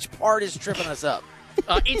 Which part is tripping us up?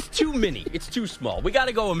 It's too mini. It's too small. We got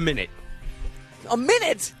to go a minute. A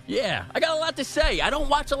minute? Yeah. I got a lot to say. I don't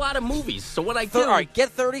watch a lot of movies, so when I do... All right, get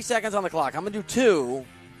 30 seconds on the clock. I'm going to do 2.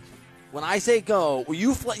 When I say go,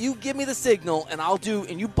 you give me the signal, and I'll do,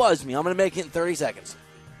 and you buzz me. I'm going to make it in 30 seconds.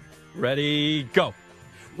 Ready, go.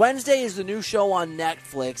 Wednesday is the new show on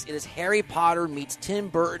Netflix. It is Harry Potter meets Tim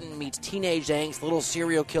Burton meets teenage angst, little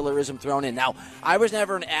serial killerism thrown in. Now, I was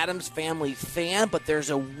never an Addams Family fan, but there's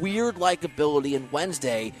a weird likability in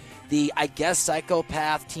Wednesday, the, I guess,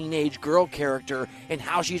 psychopath teenage girl character and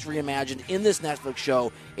how she's reimagined in this Netflix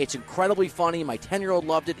show. It's incredibly funny. My 10-year-old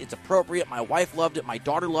loved it. It's appropriate. My wife loved it. My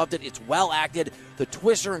daughter loved it. It's well acted. The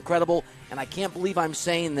twists are incredible, and I can't believe I'm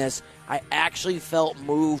saying this. I actually felt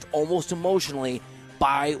moved almost emotionally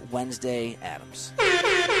by Wednesday Addams.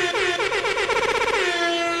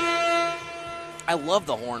 I love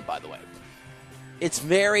the horn, by the way. It's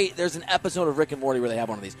there's an episode of Rick and Morty where they have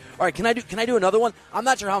one of these. All right, can I do another one? I'm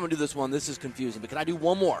not sure how I'm going to do this one. This is confusing, but can I do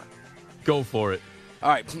one more? Go for it. All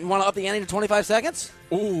right, you want to up the ante to 25 seconds?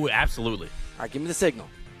 Ooh, absolutely. All right, give me the signal.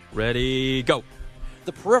 Ready, go.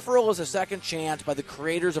 The Peripheral is a second chance by the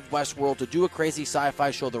creators of Westworld to do a crazy sci-fi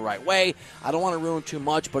show the right way. I don't want to ruin too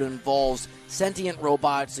much, but it involves sentient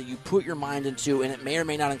robots that you put your mind into, and it may or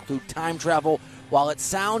may not include time travel. While it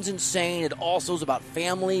sounds insane, it also is about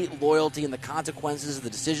family, loyalty, and the consequences of the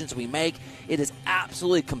decisions we make. It is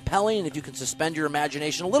absolutely compelling, and if you can suspend your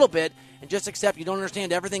imagination a little bit and just accept you don't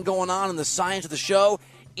understand everything going on in the science of the show,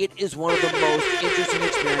 it is one of the most interesting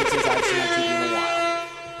experiences I've seen on TV in a while.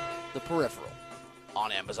 The Peripheral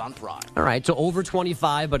on Amazon Prime. All right, so over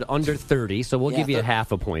 25, but under 30, so we'll give you a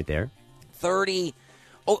half a point there. 30.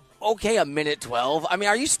 Oh, okay, a minute 12. I mean,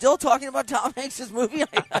 are you still talking about Tom Hanks' movie?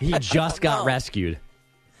 He just got rescued.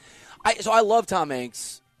 So I love Tom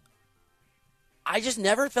Hanks. I just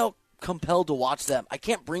never felt compelled to watch them. I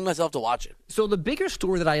can't bring myself to watch it. So the bigger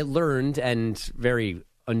story that I learned, and very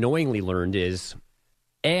annoyingly learned, is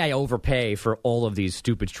A, I overpay for all of these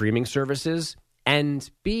stupid streaming services, and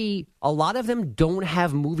B, a lot of them don't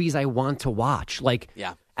have movies I want to watch.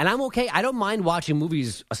 Yeah. And I'm okay. I don't mind watching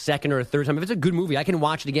movies a second or a third time. If it's a good movie, I can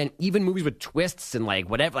watch it again. Even movies with twists and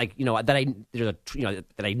whatever, that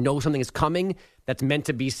I know something is coming that's meant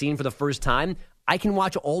to be seen for the first time. I can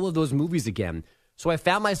watch all of those movies again. So I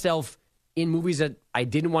found myself in movies that I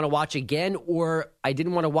didn't want to watch again, or I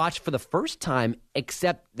didn't want to watch for the first time.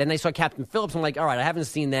 Except then I saw Captain Phillips. I'm like, all right, I haven't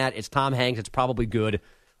seen that. It's Tom Hanks. It's probably good.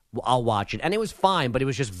 I'll watch it. And it was fine, but it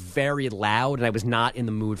was just very loud, and I was not in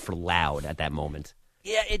the mood for loud at that moment.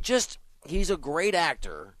 Yeah, he's a great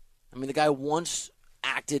actor. I mean, the guy once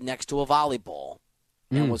acted next to a volleyball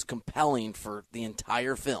and was compelling for the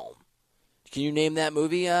entire film. Can you name that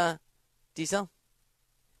movie, D-Cell?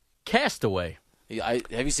 Castaway.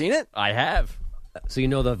 Have you seen it? I have. So you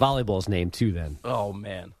know the volleyball's name, too, then. Oh,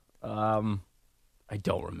 man. I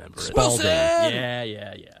don't remember it. Wilson!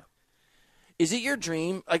 Yeah. Is it your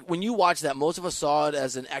dream? Like, when you watch that, most of us saw it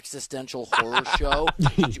as an existential horror show.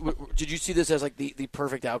 Did you see this as, the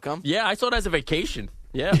perfect outcome? Yeah, I saw it as a vacation.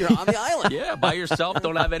 Yeah. You're on the island. Yeah, by yourself,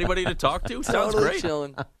 don't have anybody to talk to. Sounds totally great.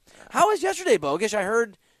 Chilling. How was yesterday, Bogish? I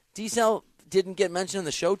heard D-Cell didn't get mentioned in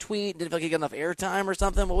the show tweet. Didn't feel like he got enough airtime or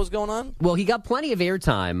something. What was going on? Well, he got plenty of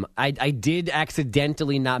airtime. I did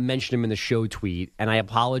accidentally not mention him in the show tweet, and I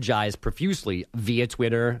apologize profusely via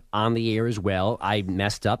Twitter on the air as well. I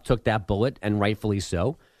messed up, took that bullet, and rightfully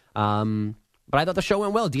so. But I thought the show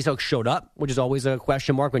went well. D-Cell showed up, which is always a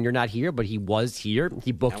question mark when you're not here, but he was here.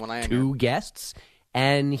 He booked 2 guests,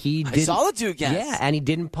 and he did. I saw the 2 guests. Yeah, and he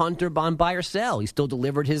didn't punt or buy or sell. He still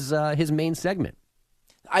delivered his main segment.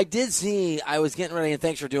 I did see. I was getting ready, and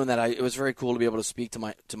thanks for doing that. It was very cool to be able to speak to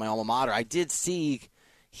my alma mater. I did see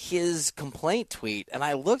his complaint tweet, and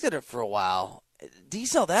I looked at it for a while.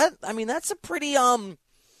 D-Cell, that's a pretty. I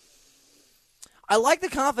like the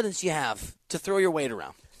confidence you have to throw your weight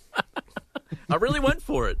around. I really went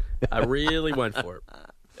for it.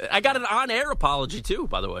 I got an on-air apology too,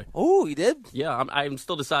 by the way. Oh, you did? Yeah, I'm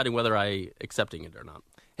still deciding whether I'm accepting it or not.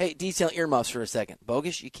 Hey, D-Cell, earmuffs for a second.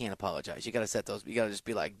 Bogish, you can't apologize. You got to set those. You got to just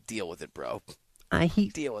be like, deal with it, bro.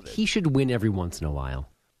 Deal with it. He should win every once in a while.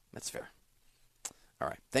 That's fair. All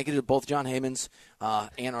right. Thank you to both John Haymans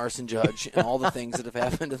and Arson Judge and all the things that have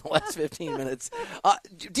happened in the last 15 minutes.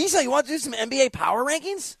 D-Cell, you want to do some NBA power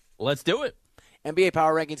rankings? Let's do it. NBA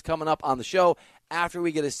power rankings coming up on the show after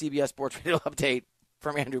we get a CBS Sports Radio update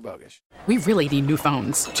from Andrew Bogish. We really need new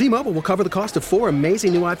phones. T-Mobile will cover the cost of 4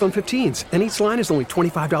 amazing new iPhone 15s, and each line is only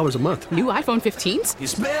 $25 a month. New iPhone 15s?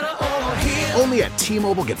 It's better over here. Only at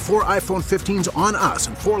T-Mobile, get 4 iPhone 15s on us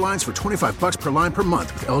and 4 lines for $25 per line per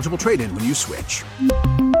month with eligible trade-in when you switch.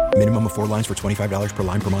 Minimum of 4 lines for $25 per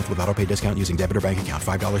line per month with autopay discount using debit or bank account.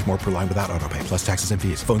 $5 more per line without autopay, plus taxes and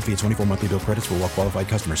fees. Phone fee at 24 monthly bill credits for well-qualified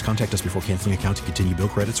customers. Contact us before canceling account to continue bill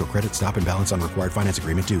credits or credit stop and balance on required finance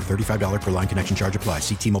agreement due. $35 per line connection charge applies.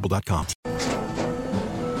 See T-Mobile.com.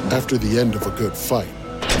 After the end of a good fight,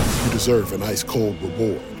 you deserve an ice-cold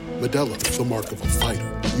reward. Modelo, the mark of a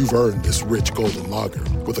fighter. You've earned this rich golden lager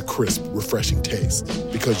with a crisp, refreshing taste.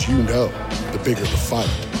 Because you know, the bigger the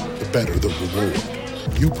fight, the better the reward.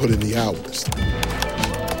 You put in the hours,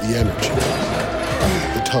 the energy,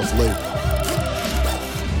 the tough labor.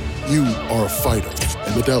 You are a fighter,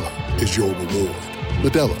 and Modelo is your reward.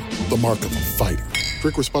 Modelo, the mark of a fighter.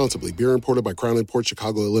 Drink responsibly. Beer imported by Crown Imports,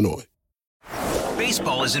 Chicago, Illinois.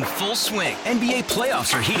 Baseball is in full swing. NBA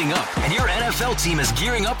playoffs are heating up, and your NFL team is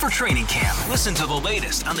gearing up for training camp. Listen to the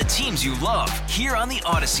latest on the teams you love here on the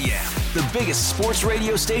Odyssey app. The biggest sports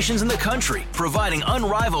radio stations in the country, providing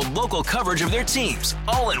unrivaled local coverage of their teams,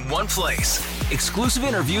 all in one place. Exclusive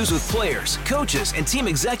interviews with players, coaches, and team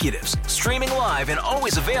executives, streaming live and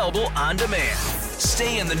always available on demand.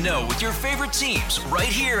 Stay in the know with your favorite teams right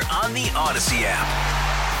here on the Odyssey app.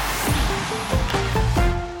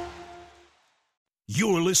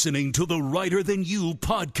 You're listening to the Writer Than You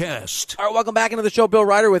podcast. All right, welcome back into the show. Bill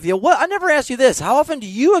Ryder with you. I never asked you this. How often do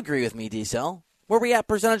you agree with me, D-Cell? Where are we at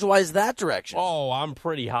percentage-wise that direction? Oh, I'm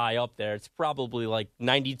pretty high up there. It's probably like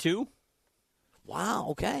 92. Wow,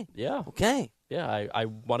 okay. Yeah. Okay. Yeah, I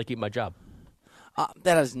want to keep my job.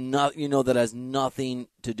 That has nothing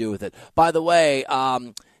to do with it. By the way,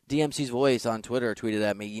 DMC's Voice on Twitter tweeted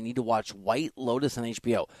at me, you need to watch White Lotus on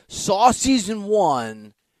HBO. Saw season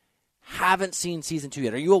 1, haven't seen season 2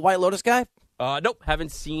 yet. Are you a White Lotus guy? Nope,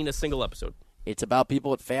 haven't seen a single episode. It's about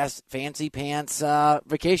people at fancy pants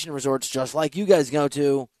vacation resorts just like you guys go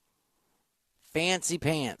to. Fancy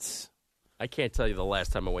pants. I can't tell you the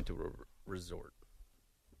last time I went to a resort.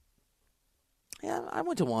 Yeah, I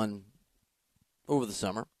went to one over the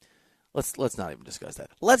summer. Let's not even discuss that.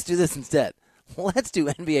 Let's do this instead. Let's do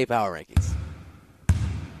NBA Power Rankings.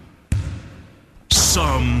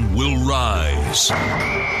 Some will rise.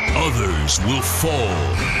 Others will fall.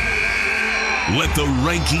 Let the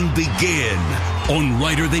ranking begin on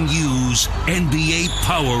Writer Than You's NBA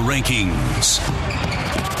Power Rankings.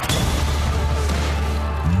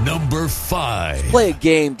 Number 5. Play a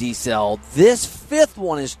game, D-Cell. This 5th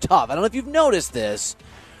one is tough. I don't know if you've noticed this,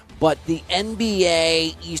 but the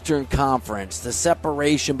NBA Eastern Conference, the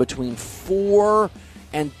separation between 4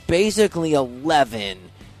 and basically 11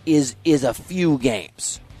 is a few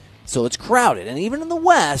games. So it's crowded. And even in the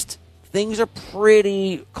West, things are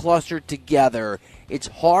pretty clustered together. It's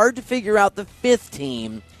hard to figure out the 5th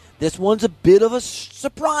team. This one's a bit of a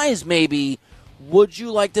surprise, maybe. Would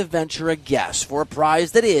you like to venture a guess for a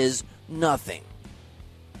prize that is nothing?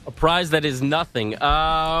 A prize that is nothing.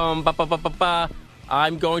 I'm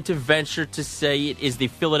going to venture to say it is the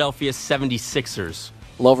Philadelphia 76ers.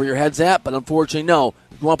 Love where your head's at, but unfortunately, no.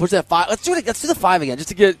 You want to push that 5? Let's do the 5 again, just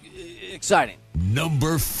to get exciting.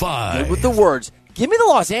 Number 5. With the words, give me the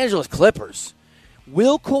Los Angeles Clippers.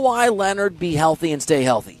 Will Kawhi Leonard be healthy and stay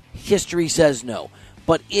healthy? History says no.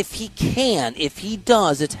 But if he can, if he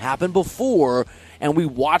does, it's happened before, and we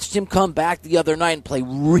watched him come back the other night and play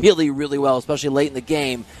really, really well, especially late in the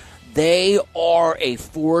game. They are a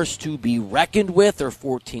force to be reckoned with. They're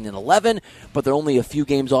 14-11, but they're only a few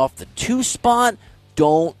games off the 2 spot.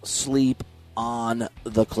 Don't sleep on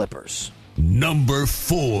the Clippers. Number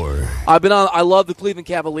 4. I love the Cleveland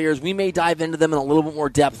Cavaliers. We may dive into them in a little bit more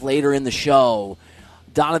depth later in the show.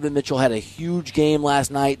 Donovan Mitchell had a huge game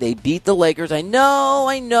last night. They beat the Lakers. I know.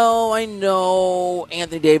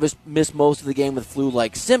 Anthony Davis missed most of the game with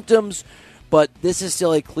flu-like symptoms, but this is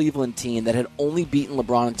still a Cleveland team that had only beaten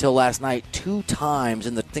LeBron until last night 2 times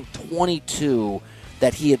in the 22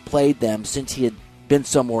 that he had played them since he had been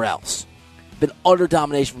somewhere else. Been utter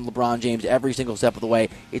domination from LeBron James every single step of the way.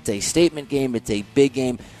 It's a statement game. It's a big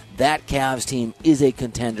game. That Cavs team is a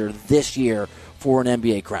contender this year for an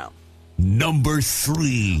NBA crown. Number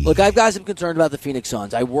 3. Look, I've got some concern about the Phoenix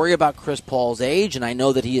Suns. I worry about Chris Paul's age, and I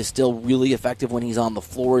know that he is still really effective when he's on the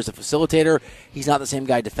floor as a facilitator. He's not the same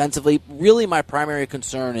guy defensively. Really, my primary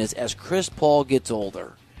concern is as Chris Paul gets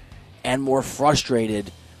older and more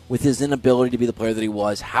frustrated with his inability to be the player that he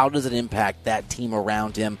was, how does it impact that team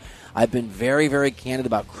around him? I've been very, very candid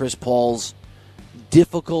about Chris Paul's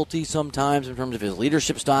difficulty sometimes in terms of his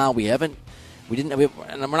leadership style. And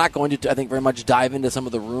we're not going to, I think, very much dive into some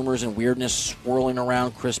of the rumors and weirdness swirling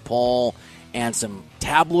around Chris Paul and some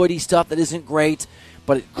tabloidy stuff that isn't great,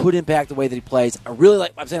 but it could impact the way that he plays. I really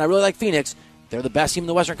like Phoenix. They're the best team in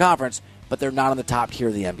the Western Conference, but they're not on the top tier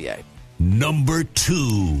of the NBA. Number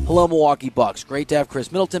 2. Hello, Milwaukee Bucks. Great to have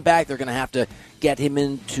Chris Middleton back. They're going to have to get him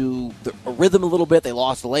into a rhythm a little bit. They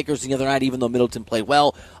lost the Lakers the other night, even though Middleton played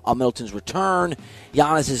well on Middleton's return.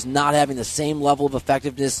 Giannis is not having the same level of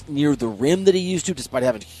effectiveness near the rim that he used to, despite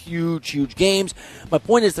having huge games. My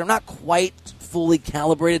point is they're not quite fully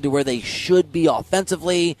calibrated to where they should be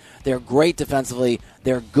offensively. They're great defensively.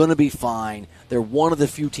 They're going to be fine. They're one of the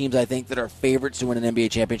few teams, I think, that are favorites to win an NBA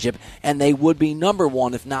championship, and they would be number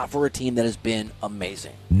 1 if not for a team that has been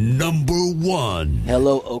amazing. Number 1.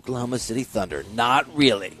 Hello, Oklahoma City Thunder. Not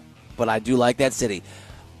really, but I do like that city.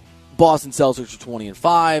 Boston Celtics are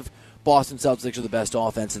 20-5. Boston Celtics are the best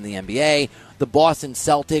offense in the NBA. The Boston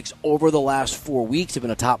Celtics, over the last 4 weeks, have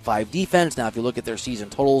been a top 5 defense. Now, if you look at their season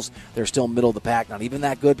totals, they're still middle of the pack, not even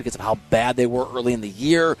that good because of how bad they were early in the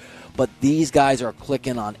year. But these guys are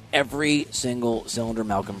clicking on every single cylinder.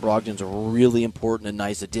 Malcolm Brogdon's a really important and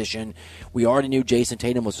nice addition. We already knew Jason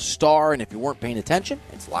Tatum was a star, and if you weren't paying attention,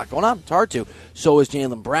 it's a lot going on. It's hard to. So is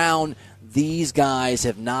Jaylen Brown. These guys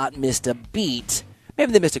have not missed a beat.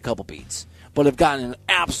 Maybe they missed a couple beats, but have gotten an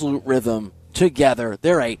absolute rhythm together.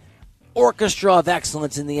 They're a orchestra of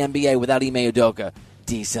excellence in the NBA without Ime Udoka.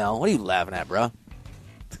 D-Cell, what are you laughing at, bro?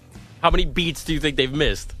 How many beats do you think they've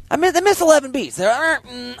missed? I mean, they missed 11 beats. They're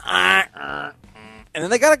and then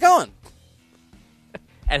they got it going.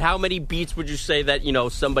 And how many beats would you say that,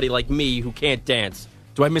 somebody like me who can't dance,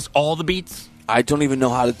 do I miss all the beats? I don't even know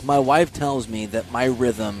how to. My wife tells me that my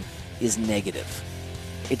rhythm is negative.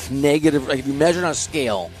 It's negative. Like if you measure it on a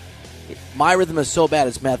scale, my rhythm is so bad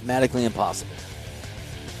it's mathematically impossible.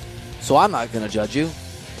 So I'm not going to judge you.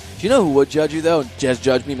 Do you know who would judge you, though? Just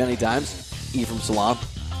judged me many times? Ephraim Salaam.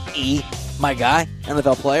 E, my guy,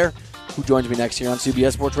 NFL player, who joins me next year on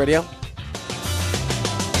CBS Sports Radio.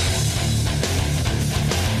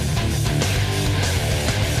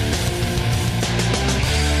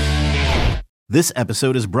 This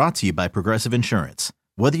episode is brought to you by Progressive Insurance.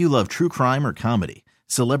 Whether you love true crime or comedy,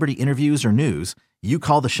 celebrity interviews or news, you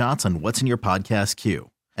call the shots on what's in your podcast queue.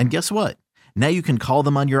 And guess what? Now you can call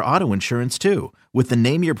them on your auto insurance too with the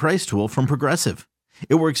Name Your Price tool from Progressive.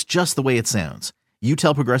 It works just the way it sounds. You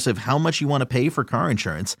tell Progressive how much you want to pay for car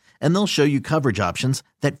insurance, and they'll show you coverage options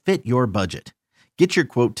that fit your budget. Get your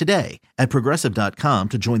quote today at Progressive.com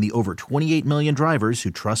to join the over 28 million drivers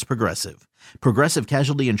who trust Progressive. Progressive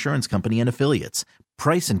Casualty Insurance Company and Affiliates.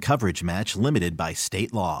 Price and coverage match limited by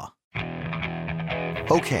state law.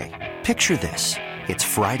 Okay, picture this. It's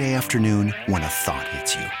Friday afternoon when a thought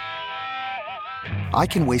hits you. I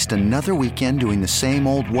can waste another weekend doing the same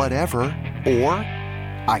old whatever, or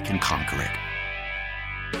I can conquer it.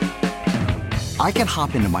 I can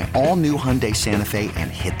hop into my all-new Hyundai Santa Fe and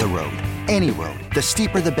hit the road. Any road. The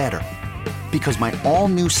steeper, the better. Because my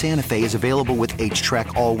all-new Santa Fe is available with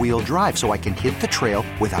H-Track all-wheel drive, so I can hit the trail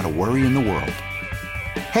without a worry in the world.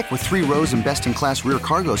 Heck, with 3 rows and best-in-class rear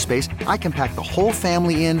cargo space, I can pack the whole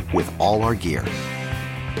family in with all our gear.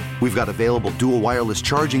 We've got available dual wireless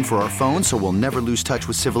charging for our phones, so we'll never lose touch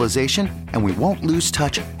with civilization, and we won't lose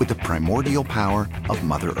touch with the primordial power of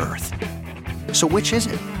Mother Earth. So which is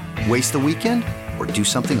it? Waste the weekend or do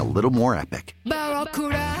something a little more epic?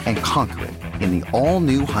 And conquer it in the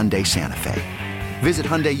all-new Hyundai Santa Fe. Visit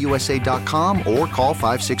HyundaiUSA.com or call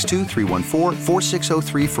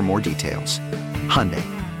 562-314-4603 for more details. Hyundai,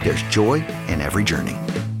 there's joy in every journey.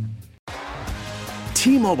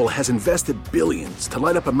 T-Mobile has invested billions to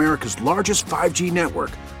light up America's largest 5G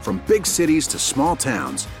network, from big cities to small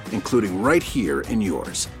towns, including right here in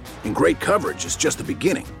yours. And great coverage is just the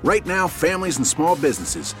beginning. Right now, families and small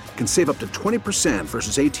businesses can save up to 20%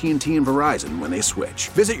 versus AT&T and Verizon when they switch.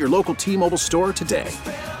 Visit your local T-Mobile store today.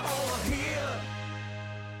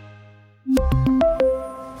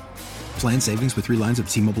 Plan savings with 3 lines of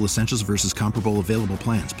T-Mobile Essentials versus comparable available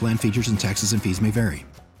plans. Plan features and taxes and fees may vary.